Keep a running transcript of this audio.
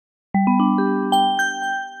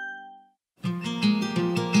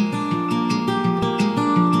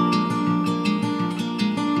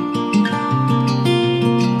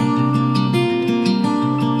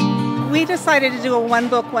decided to do a one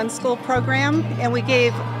book, one school program, and we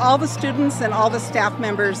gave all the students and all the staff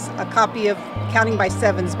members a copy of Counting by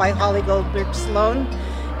 7's by Goldberg Sloan,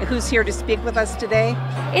 who's here to speak with us today.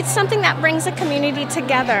 It's something that brings a community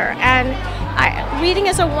together, and reading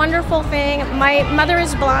is a wonderful thing. My mother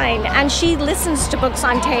is blind, and she listens to books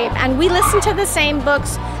on tape, and we listen to the same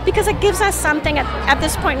books because it gives us something at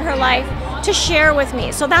this point in her life to share with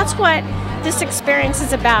me. So that's what this experience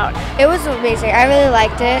is about. It was amazing. I really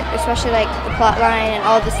liked it, especially like the plot line and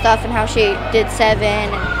all the stuff and how she did 7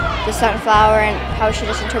 and the sunflower and how she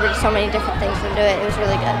just interpreted so many different things into it. It was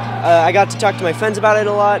really good. I got to talk to my friends about it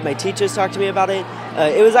a lot. My teachers talked to me about it.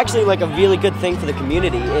 It was actually like a really good thing for the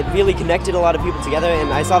community. It really connected a lot of people together,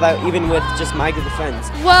 and I saw that even with just my group of friends.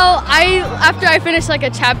 Well, after I finish like a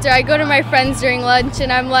chapter, I go to my friends during lunch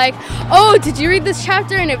and I'm like, oh, did you read this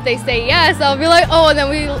chapter? And if they say yes, I'll be like, oh, and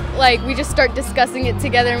then we just start discussing it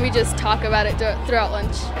together and we just talk about it throughout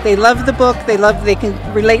lunch. They love the book. They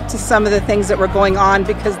can relate to some of the things that were going on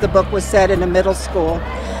because the book was set in a middle school.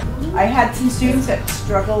 I had some students that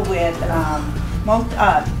struggle with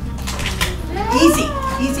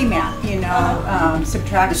easy math,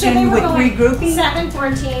 subtraction with regrouping. 7,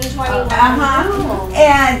 14, 21.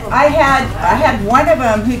 And I had one of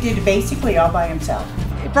them who did it basically all by himself.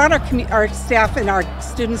 It brought our staff and our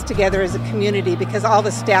students together as a community because all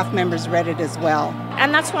the staff members read it as well.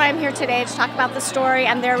 And that's why I'm here today, to talk about the story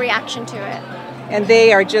and their reaction to it. And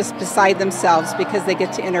they are just beside themselves because they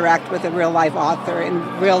get to interact with a real life author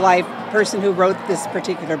and real life person who wrote this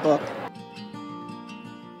particular book.